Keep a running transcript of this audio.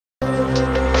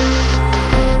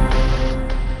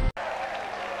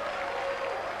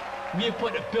We have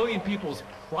put 1 billion people's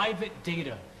private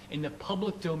data in the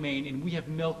public domain, and we have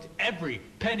milked every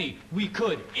penny we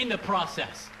could in the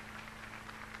process.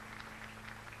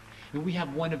 And we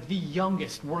have one of the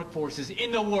youngest workforces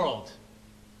in the world.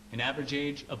 An average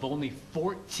age of only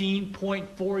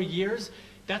 14.4 years.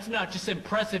 That's not just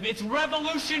impressive, it's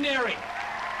revolutionary!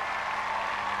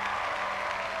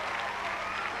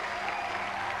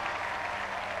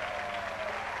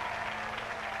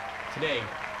 Today,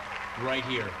 right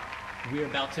here, we're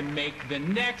about to make the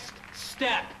next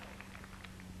step.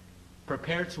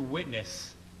 Prepare to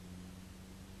witness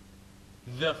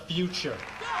the future.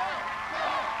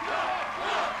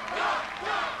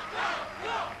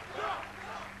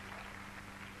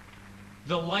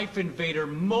 The Life Invader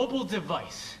mobile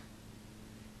device.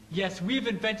 Yes, we've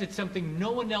invented something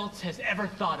no one else has ever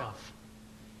thought of.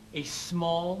 A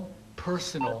small,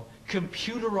 personal,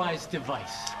 computerized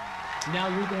device. Now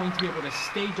you're going to be able to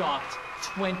stay docked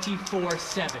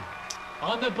 24/7.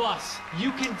 On the bus,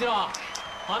 you can dock.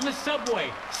 On the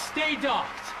subway, stay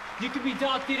docked. You can be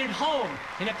docked in at home,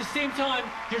 and at the same time,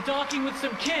 you're docking with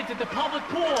some kids at the public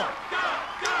pool.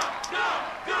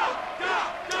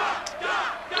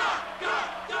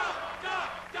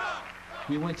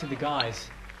 We went to the guys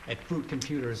at Fruit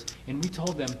Computers, and we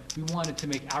told them we wanted to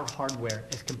make our hardware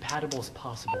as compatible as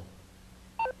possible.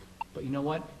 But you know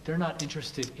what? They're not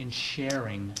interested in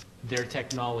sharing their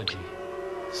technology.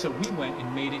 So we went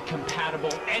and made it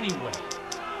compatible anyway.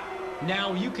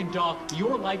 Now you can dock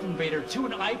your Life Invader to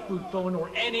an iFruit phone or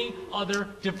any other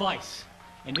device.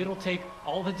 And it'll take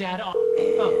all the data off.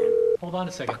 Oh, hold on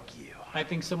a second. Fuck you. I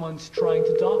think someone's trying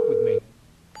to dock with me.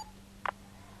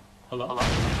 Hello?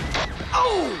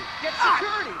 Oh! Get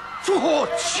security! Oh,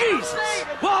 Jesus!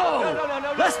 Whoa!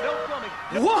 No, Let's... no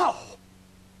filming. Whoa!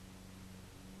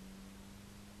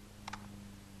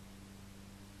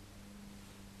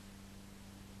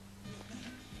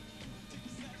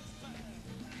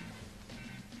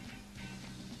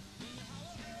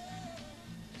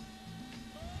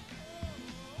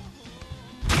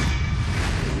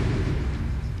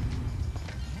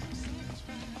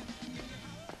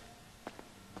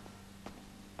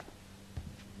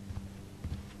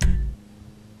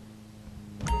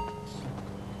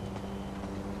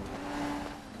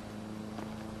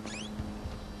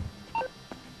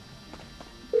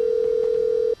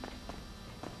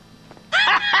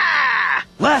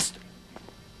 Lester,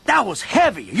 that was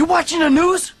heavy. Are you watching the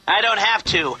news? I don't have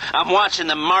to. I'm watching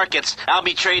the markets. I'll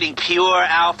be trading pure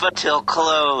alpha till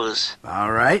close.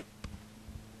 All right.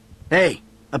 Hey,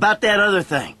 about that other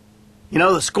thing. You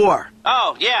know, the score.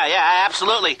 Oh, yeah,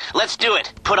 absolutely. Let's do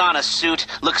it. Put on a suit,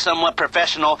 look somewhat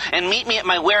professional, and meet me at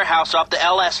my warehouse off the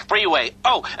LS freeway.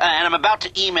 Oh, and I'm about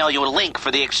to email you a link for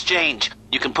the exchange.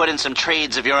 You can put in some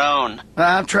trades of your own.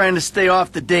 I'm trying to stay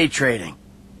off the day trading.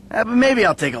 But maybe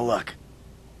I'll take a look.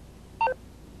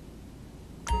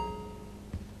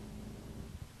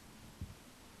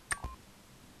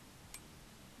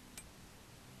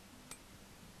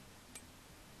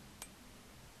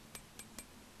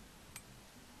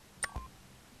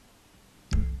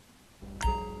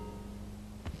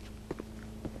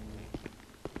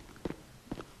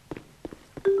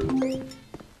 Me!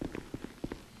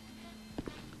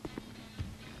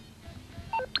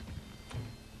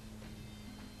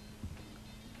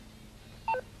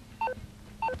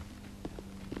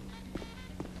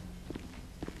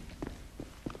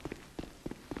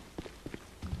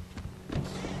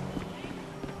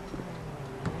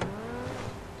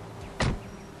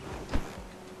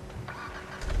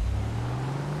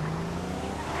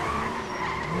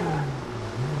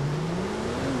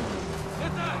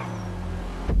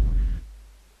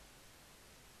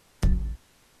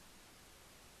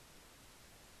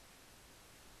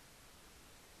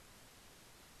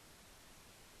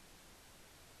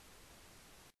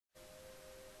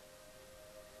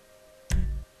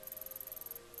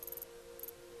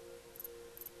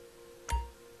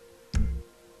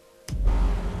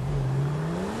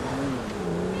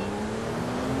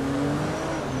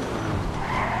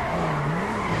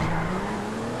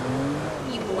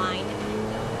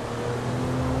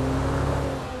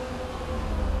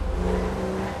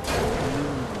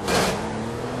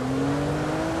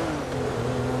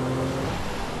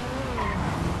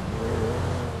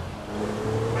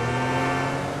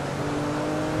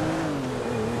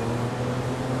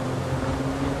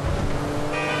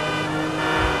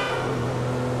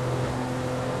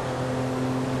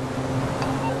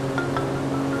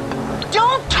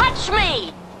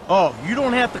 Oh, you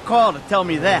don't have to call to tell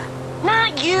me that.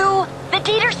 Not you! The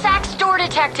Dieter Sack store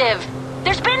detective!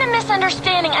 There's been a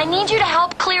misunderstanding. I need you to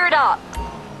help clear it up.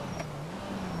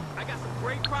 I got some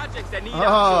great projects that need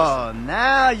outsourcing. Oh,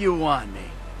 now you want me.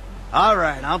 All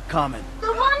right, I'm coming.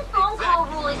 The one phone call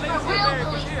rule is for real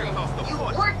policemen. You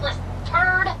worthless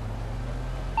turd.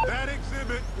 That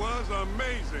exhibit was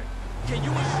amazing. Can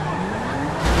you assure me?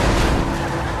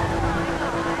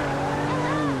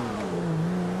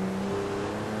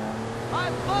 I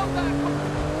love that.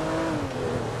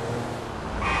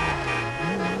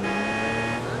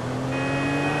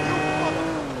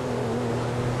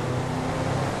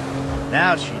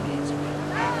 Now she needs me.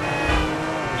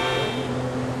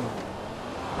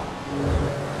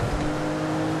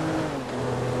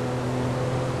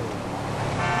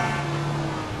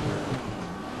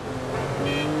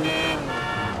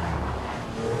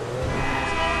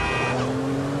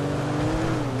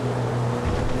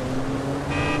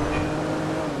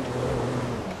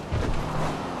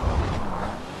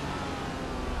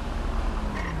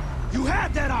 You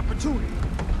had that opportunity.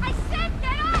 I said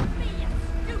get off me, you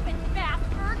stupid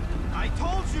bastard. I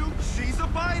told you, she's a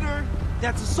biter.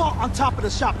 That's assault on top of the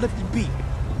shoplifting beat.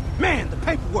 Man, the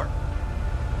paperwork.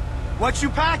 What you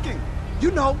packing?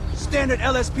 You know, standard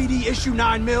LSPD issue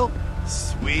 9 mil.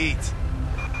 Sweet.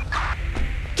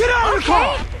 Get out of the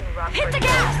car! Hit the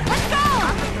gas. Let's go.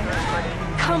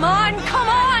 Come on, come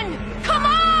on, come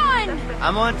on!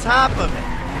 I'm on top of it.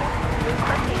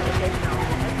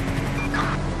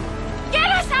 Get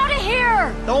us out of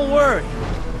here! Don't worry.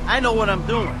 I know what I'm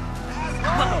doing.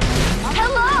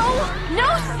 Hello? No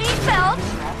seatbelt!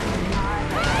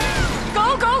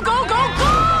 Go, go, go, go,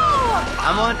 go!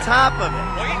 I'm on top of it.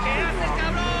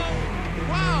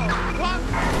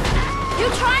 You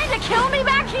trying to kill me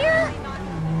back here?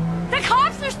 The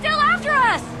cops are still after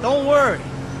us! Don't worry.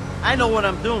 I know what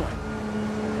I'm doing.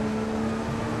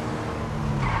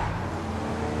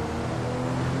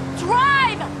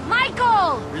 Drive!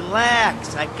 Michael!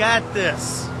 Relax. I got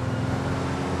this.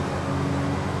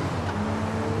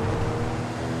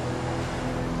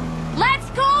 Let's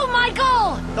go,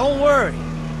 Michael! Don't worry.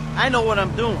 I know what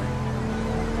I'm doing.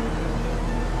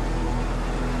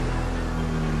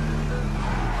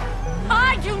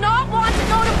 I do not want to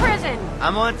go to prison!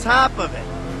 I'm on top of it.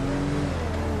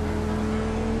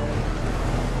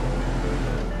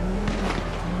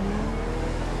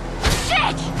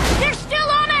 Shit! They're still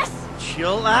on us!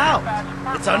 Chill out.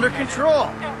 It's under control.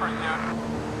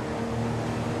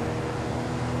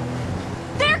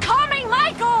 They're coming,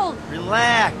 Michael!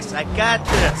 Relax. I got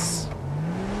this.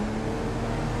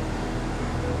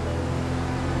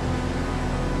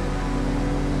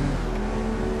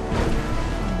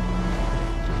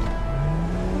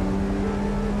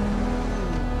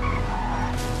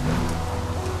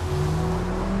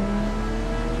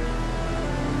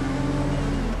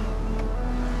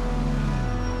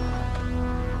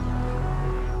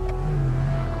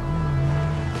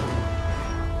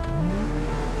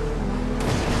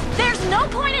 There's no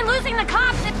point in losing the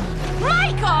cops if...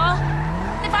 Michael!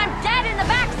 If I'm dead in the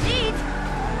back seat!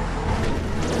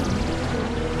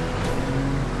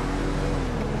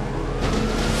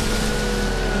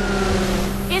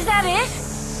 Is that it?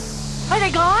 Are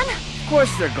they gone? Of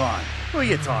course they're gone. Who are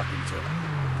you talking to?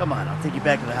 Come on, I'll take you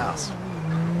back to the house.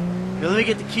 Here, let me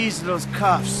get the keys to those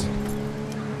cuffs.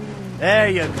 There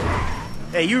you go.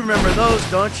 Hey, you remember those,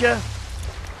 don't you?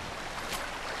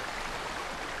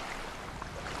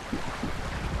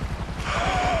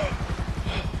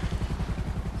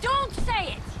 Don't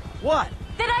say it! What?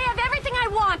 That I have everything I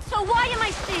want, so why am I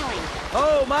stealing?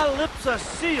 Oh, my lips are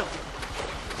sealed.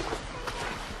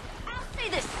 I'll say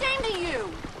the same to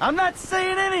you! I'm not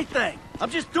saying anything. I'm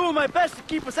just doing my best to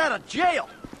keep us out of jail.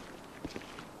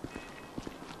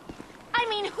 I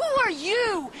mean, who are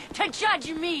you to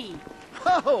judge me?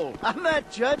 Oh, I'm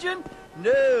not judging.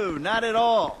 No, not at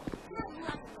all.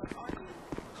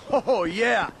 Oh,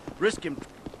 yeah. Risking...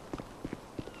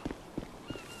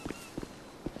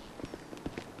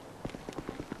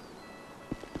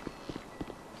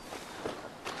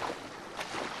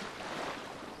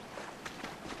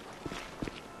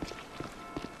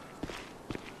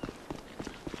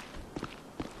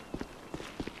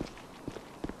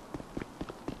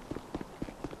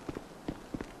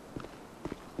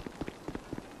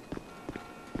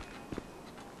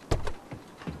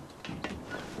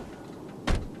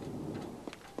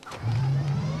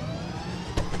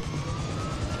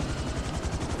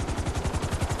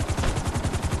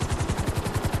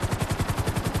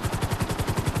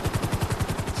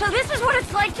 So this is what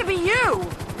it's like to be you!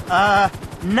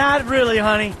 Not really,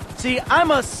 honey. See,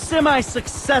 I'm a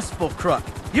semi-successful crook.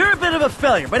 You're a bit of a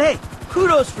failure, but hey,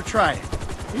 kudos for trying.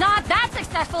 Not that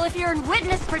successful if you're in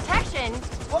witness protection.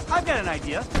 Well, I've got an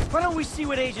idea. Why don't we see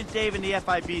what Agent Dave and the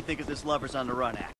FIB think of this Lovers on the Run act?